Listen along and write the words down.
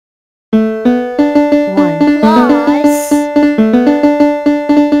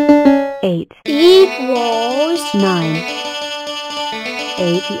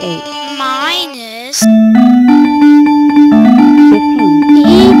28 minus 15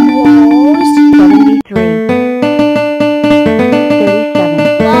 equals 73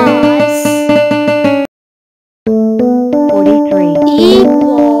 37 plus 43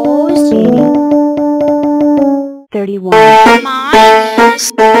 equals 80 31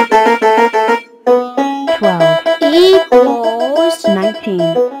 minus 12 equals 19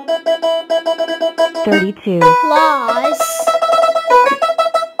 32 plus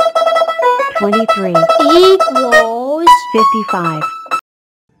 23 equals 55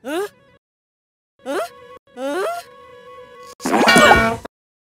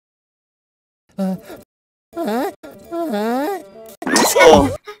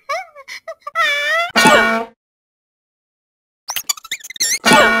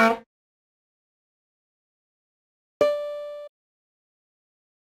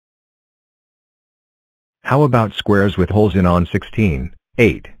 How about squares with holes in on 16,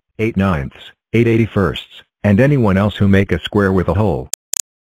 8, 8/9, 8/81, and anyone else who make a square with a hole?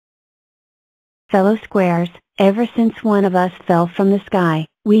 Fellow squares, ever since one of us fell from the sky,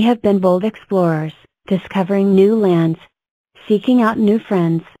 we have been bold explorers, discovering new lands, seeking out new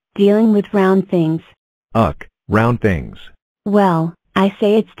friends, dealing with round things. Round things. Well, I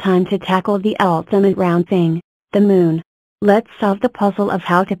say it's time to tackle the ultimate round thing, the moon. Let's solve the puzzle of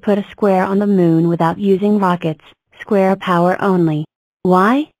how to put a square on the moon without using rockets, square power only.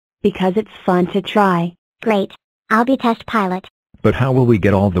 Why? Because it's fun to try. Great. I'll be test pilot. But how will we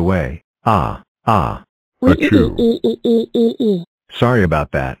get all the way? Achoo. Sorry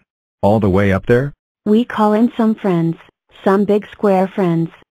about that. All the way up there? We call in some friends, some big square friends.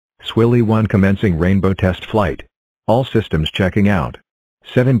 Swilly 1 commencing rainbow test flight. All systems checking out.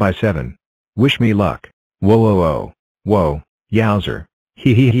 7x7. Wish me luck. Whoa, yowzer.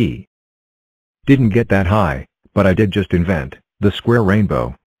 Hee. Didn't get that high, but I did just invent the square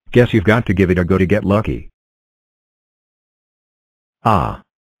rainbow. Guess you've got to give it a go to get lucky.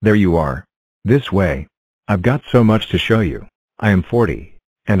 There you are. This way. I've got so much to show you. I am 40,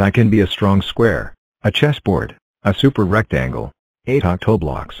 and I can be a strong square, a chessboard, a super rectangle, 8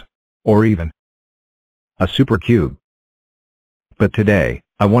 octoblocks, or even a super cube. But today,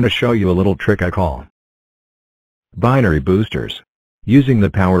 I want to show you a little trick I call binary boosters. Using the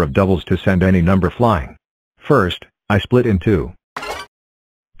power of doubles to send any number flying. First, I split in 2.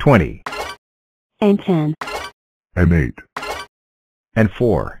 20. And 10. And 8. And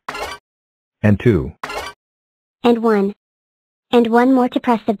 4. And 2. And 1. And 1 more to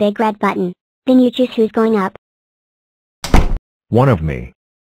press the big red button. Then you choose who's going up. One of me.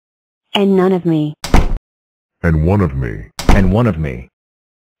 And none of me. And one of me. And one of me.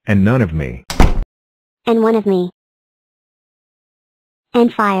 And none of me. And 1 of me.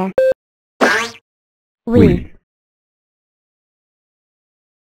 And fire. We.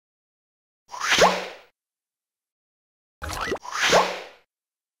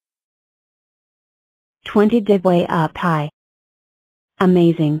 20 did way up high.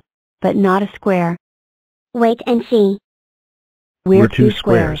 Amazing. But not a square. Wait and see. We're 2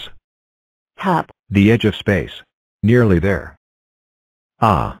 squares. Hup. The edge of space. Nearly there.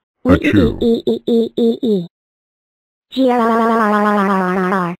 Achoo.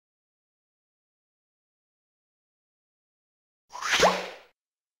 Grrrr.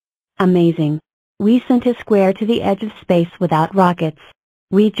 Amazing. We sent a square to the edge of space without rockets.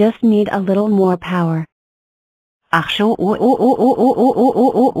 We just need a little more power. Achoo.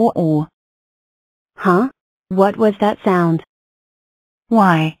 Huh? What was that sound?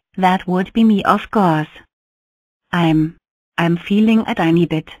 Why, that would be me, of course. I'm feeling a tiny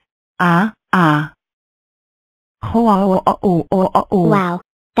bit. Wow,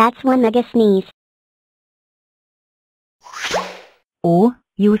 that's one mega sneeze. Oh,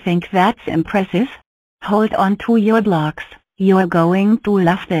 you think that's impressive? Hold on to your blocks, you're going to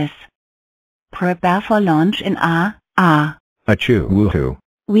love this. Prepare for launch in Achoo, woohoo.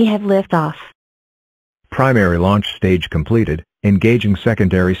 We have liftoff. Primary launch stage completed, engaging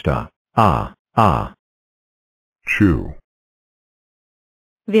secondary stop. Choo.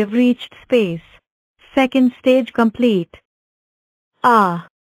 We've reached space. Second stage complete.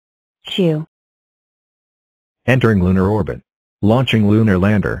 Chew. Entering lunar orbit. Launching lunar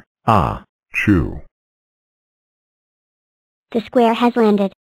lander. Choo. The square has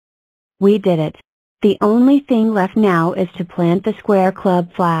landed. We did it. The only thing left now is to plant the Square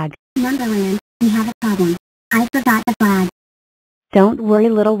Club flag. Numberland, we have a problem. I forgot the flag. Don't worry,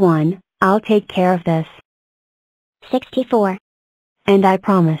 little one, I'll take care of this. 64. And I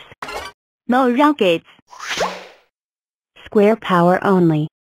promise. No rockets. Square power only.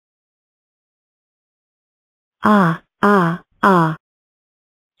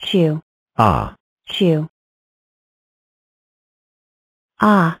 chew, ah, chew.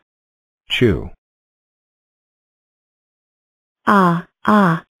 Ah, chew, ah.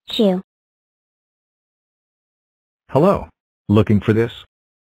 chew. hello. Looking for this?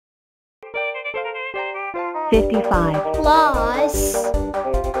 55, plus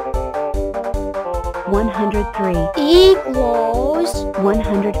 103, equals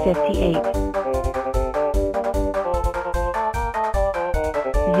 158.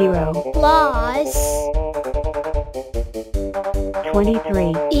 0, plus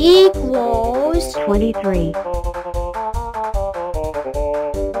 23, equals 23.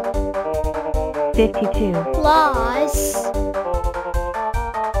 52, plus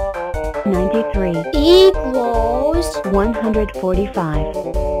 93, equals 145.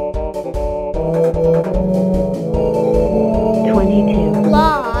 22,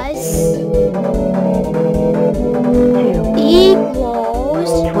 plus 2,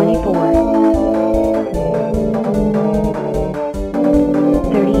 equals 24.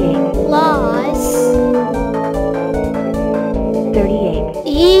 38, plus 38,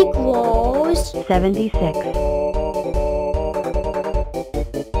 equals 76.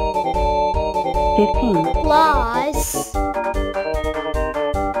 15, plus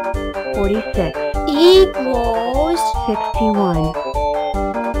 46, equals 61.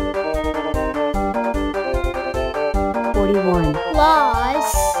 41, plus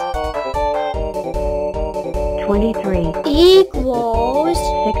 23, equals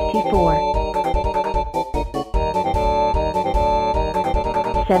 64.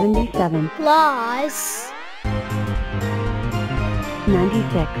 77, plus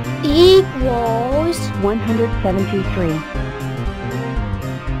 96, equals 173.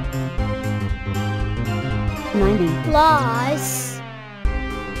 90, plus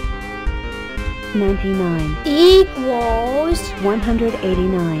 99, equals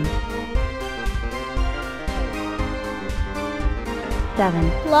 189.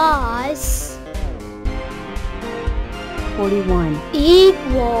 7, plus 41,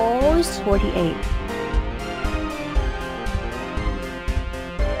 equals 48.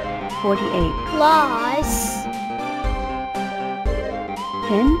 48, plus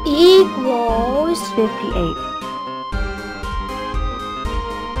 10, equals 58.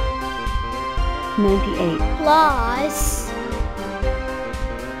 98, plus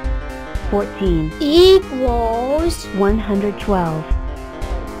 14, equals 112.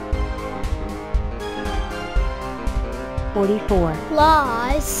 44,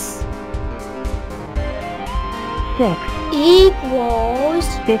 plus 6, equals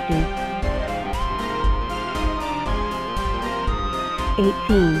 50.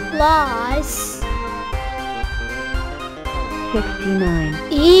 18, plus 69,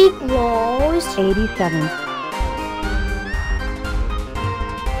 equals 87.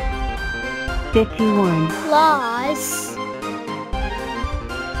 51, plus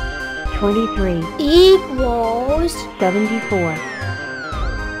 23, equals 74.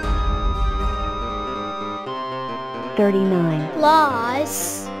 39,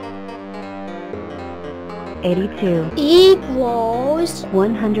 plus 82, equals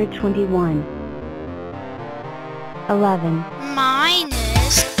 121. 11,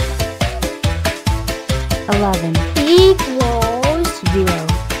 minus 11, equals 0.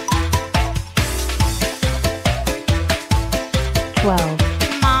 12,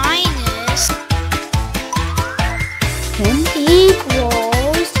 minus 10,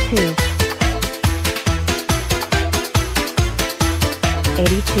 equals 2.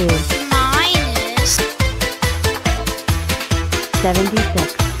 82, minus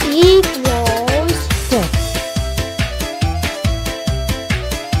 76, equals 6.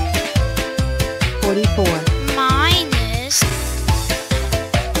 44, minus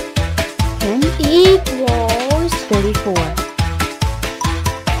 10, equals 34.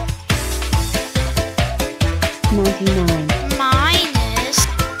 99, minus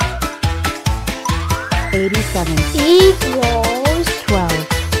 87, equals 12.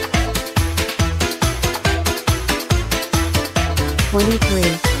 23,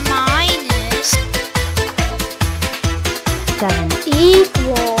 minus 7,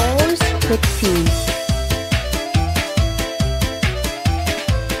 equals 16.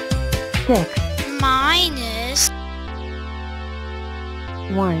 6, minus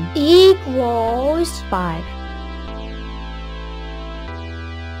 1, equals 5.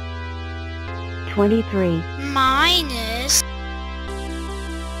 23, minus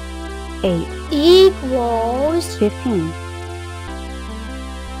 8, equals 15.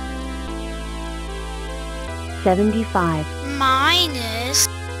 75, minus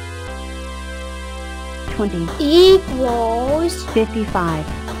 20, equals 55.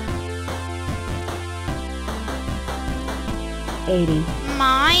 80.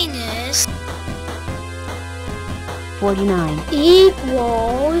 minus 49.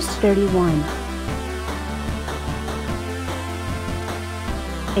 equals 31.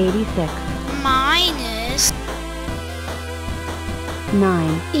 86. minus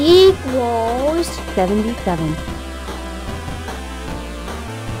 9. equals 77.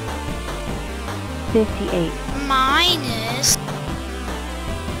 58. minus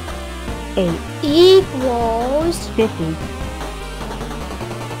 8. equals 50.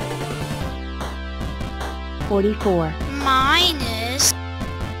 44. minus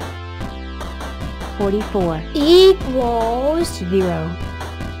 44. equals 0.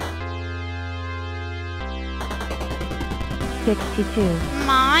 62.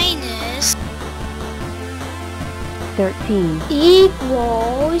 minus 13.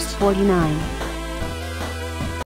 equals 49.